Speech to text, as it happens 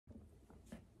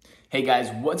Hey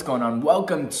guys, what's going on?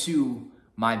 Welcome to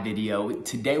my video.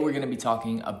 Today we're going to be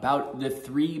talking about the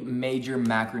 3 major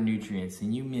macronutrients.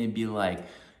 And you may be like,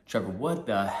 Trevor, what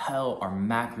the hell are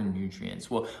macronutrients?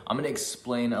 Well, I'm going to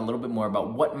explain a little bit more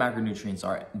about what macronutrients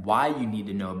are, why you need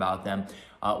to know about them,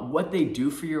 what they do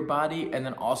for your body, and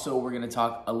then also we're going to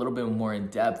talk a little bit more in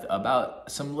depth about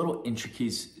some little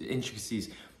intricacies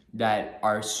that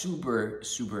are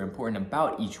super important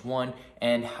about each one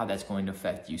and how that's going to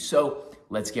affect you. So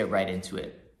let's get right into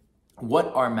it.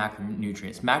 What are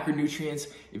macronutrients? Macronutrients,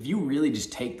 if you really just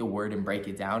take the word and break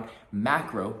it down,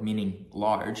 macro meaning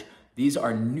large, these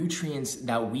are nutrients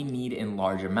that we need in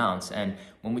large amounts. And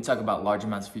when we talk about large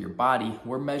amounts for your body,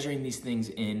 we're measuring these things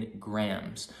in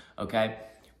grams, okay?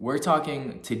 We're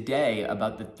talking today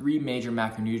about the 3 major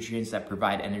macronutrients that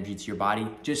provide energy to your body.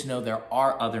 Just know there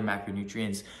are other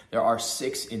macronutrients. There are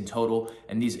 6 in total,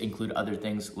 and these include other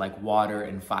things like water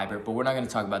and fiber, but we're not gonna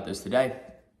talk about those today.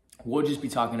 We'll just be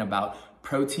talking about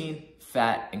protein,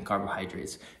 fat, and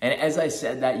carbohydrates. And as I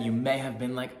said that, you may have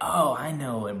been like, oh, I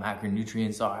know what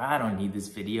macronutrients are. I don't need this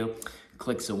video.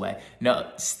 Clicks away.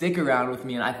 No, stick around with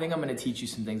me, and I think I'm going to teach you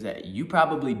some things that you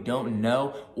probably don't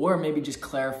know, or maybe just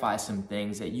clarify some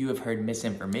things that you have heard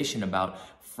misinformation about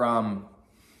from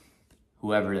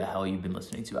whoever the hell you've been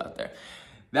listening to out there.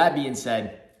 That being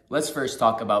said, let's first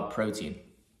talk about protein.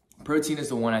 Protein is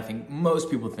the one I think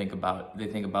most people think about. They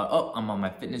think about, oh, I'm on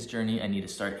my fitness journey. I need to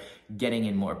start getting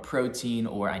in more protein,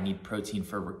 or I need protein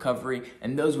for recovery.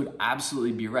 And those would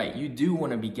absolutely be right. You do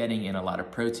want to be getting in a lot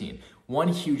of protein. One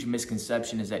huge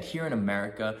misconception is that here in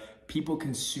America, people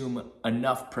consume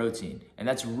enough protein, and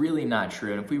that's really not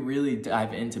true. And if we really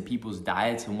dive into people's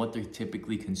diets and what they're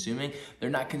typically consuming, they're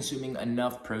not consuming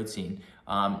enough protein.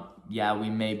 Yeah, we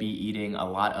may be eating a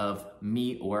lot of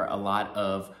meat or a lot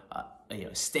of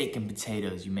steak and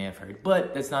potatoes, you may have heard,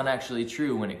 but that's not actually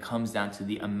true when it comes down to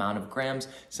the amount of grams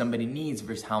somebody needs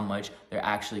versus how much they're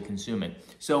actually consuming.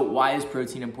 So why is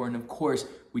protein important? Of course,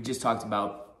 we just talked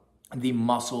about the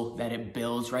muscle that it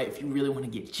builds, right? If you really want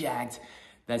to get jacked,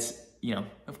 that's,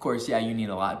 of course, yeah, you need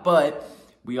a lot, but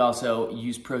we also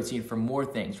use protein for more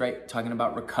things, right? Talking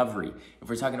about recovery. If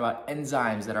we're talking about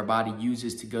enzymes that our body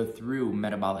uses to go through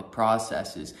metabolic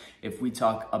processes. If we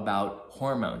talk about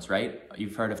hormones, right?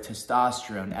 You've heard of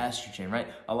testosterone, estrogen, right?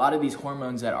 A lot of these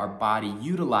hormones that our body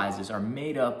utilizes are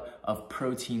made up of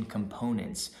protein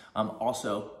components.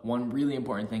 Also, one really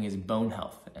important thing is bone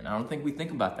health. And I don't think we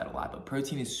think about that a lot, but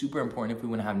protein is super important if we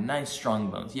want to have nice, strong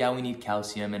bones. Yeah, we need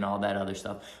calcium and all that other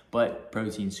stuff, but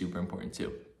protein's super important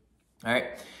too. All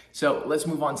right, so let's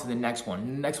move on to the next one.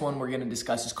 The next one we're gonna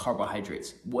discuss is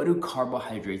carbohydrates. What do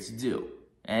carbohydrates do?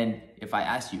 And if I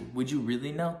ask you, would you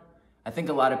really know? I think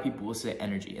a lot of people will say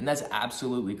energy, and that's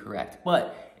absolutely correct,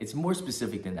 but it's more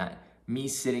specific than that. Me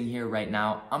sitting here right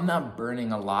now, I'm not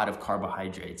burning a lot of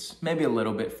carbohydrates. Maybe a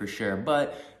little bit for sure,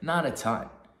 but not a ton.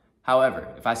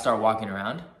 However, if I start walking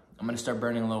around, I'm gonna start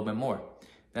burning a little bit more.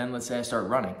 Then let's say I start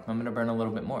running, I'm gonna burn a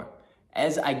little bit more.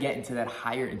 As I get into that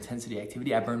higher intensity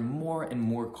activity, I burn more and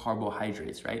more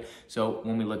carbohydrates, right? So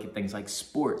when we look at things like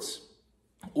sports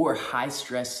or high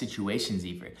stress situations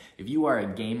even, if you are a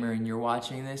gamer and you're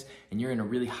watching this and you're in a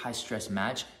really high stress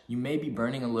match, you may be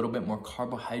burning a little bit more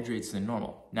carbohydrates than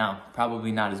normal. Now,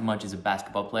 probably not as much as a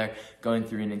basketball player going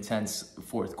through an intense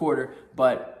 4th quarter,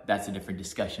 but that's a different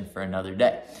discussion for another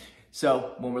day.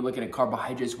 So when we're looking at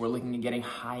carbohydrates, we're looking at getting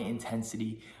high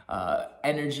intensity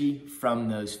energy from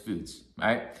those foods, all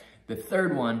right? The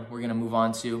third one we're gonna move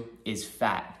on to is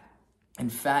fat.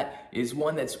 And fat is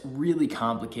one that's really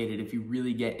complicated if you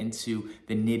really get into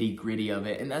the nitty gritty of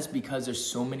it. And that's because there's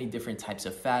so many different types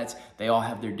of fats. They all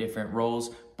have their different roles,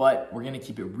 but we're gonna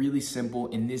keep it really simple.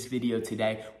 In this video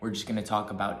today, we're just gonna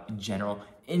talk about in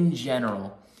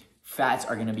general, fats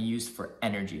are gonna be used for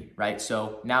energy, right?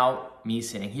 So now me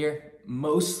sitting here,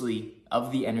 mostly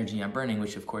of the energy I'm burning,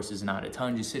 which of course is not a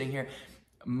ton, just sitting here,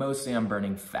 mostly I'm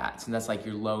burning fats, and that's like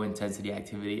your low intensity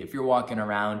activity. If you're walking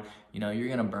around, you're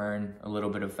gonna burn a little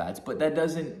bit of fats, but that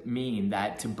doesn't mean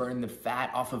that to burn the fat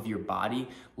off of your body,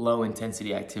 low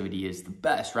intensity activity is the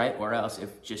best, right? Or else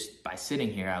if just by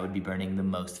sitting here, I would be burning the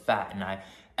most fat, and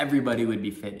everybody would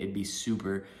be fit, it'd be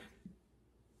super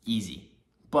easy,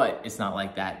 but it's not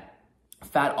like that.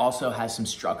 Fat also has some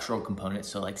structural components,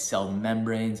 so like cell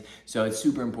membranes, so it's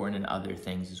super important in other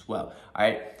things as well, all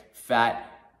right? Fat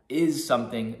is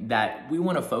something that we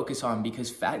want to focus on because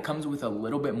fat comes with a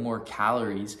little bit more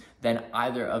calories than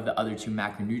either of the other 2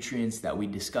 macronutrients that we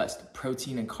discussed.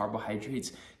 Protein and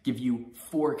carbohydrates give you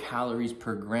 4 calories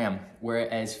per gram,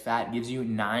 whereas fat gives you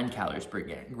 9 calories per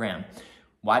gram.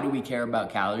 Why do we care about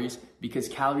calories? Because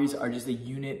calories are just a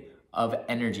unit of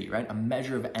energy, right? A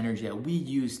measure of energy that we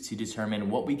use to determine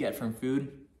what we get from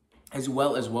food, as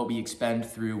well as what we expend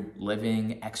through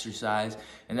living, exercise.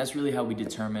 And that's really how we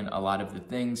determine a lot of the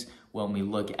things when we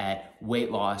look at weight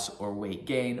loss or weight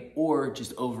gain, or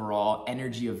just overall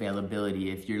energy availability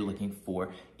if you're looking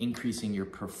for increasing your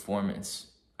performance.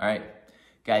 All right,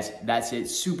 guys, that's it.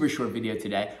 Super short video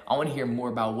today. I want to hear more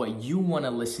about what you want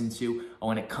to listen to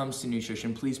when it comes to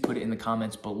nutrition. Please put it in the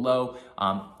comments below.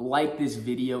 Like this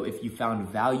video if you found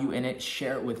value in it.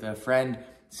 Share it with a friend.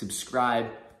 Subscribe.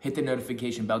 Hit the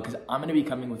notification bell, because I'm going to be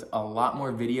coming with a lot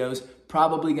more videos.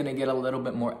 Probably going to get a little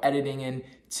bit more editing in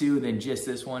too than just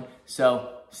this one.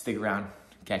 So stick around.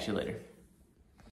 Catch you later.